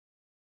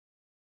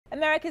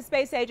America's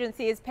space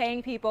agency is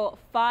paying people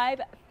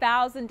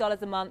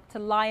 $5,000 a month to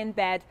lie in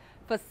bed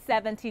for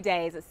 70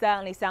 days. It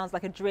certainly sounds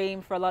like a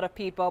dream for a lot of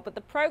people, but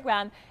the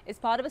program is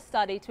part of a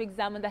study to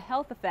examine the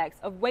health effects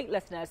of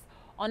weightlessness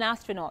on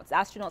astronauts.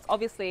 Astronauts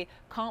obviously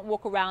can't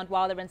walk around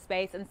while they're in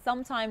space, and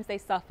sometimes they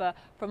suffer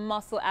from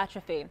muscle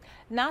atrophy.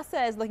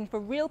 NASA is looking for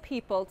real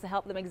people to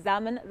help them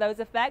examine those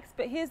effects,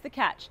 but here's the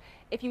catch.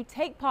 If you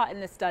take part in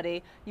this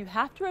study, you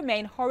have to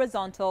remain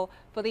horizontal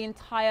for the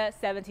entire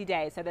 70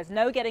 days. So there's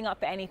no getting up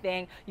for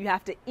anything. You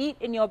have to eat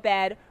in your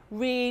bed,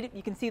 read,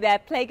 you can see there,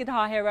 play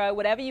Guitar Hero,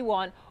 whatever you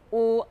want,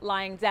 all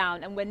lying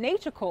down. And when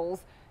nature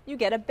calls, you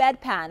get a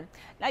bedpan.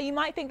 Now, you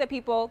might think that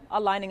people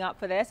are lining up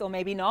for this, or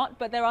maybe not,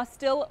 but there are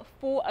still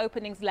 4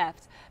 openings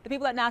left. The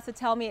people at NASA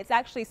tell me it's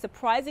actually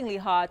surprisingly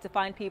hard to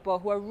find people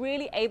who are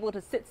really able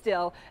to sit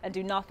still and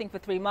do nothing for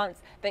 3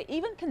 months. They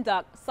even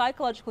conduct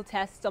psychological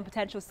tests on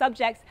potential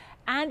subjects,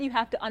 and you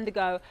have to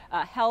undergo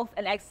health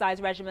and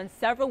exercise regimens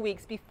several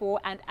weeks before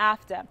and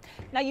after.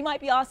 Now, you might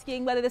be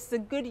asking whether this is a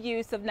good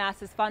use of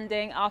NASA's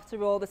funding.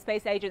 After all, the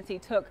space agency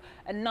took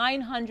a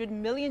 $900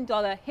 million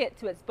hit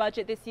to its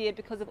budget this year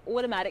because of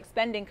automatic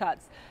spending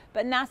cuts.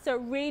 But NASA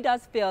really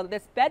does feel that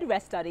this bed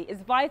rest study is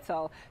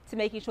vital to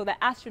making sure that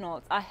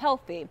astronauts are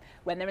healthy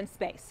when they're in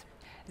space.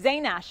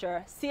 Zain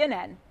Asher,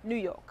 CNN, New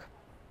York.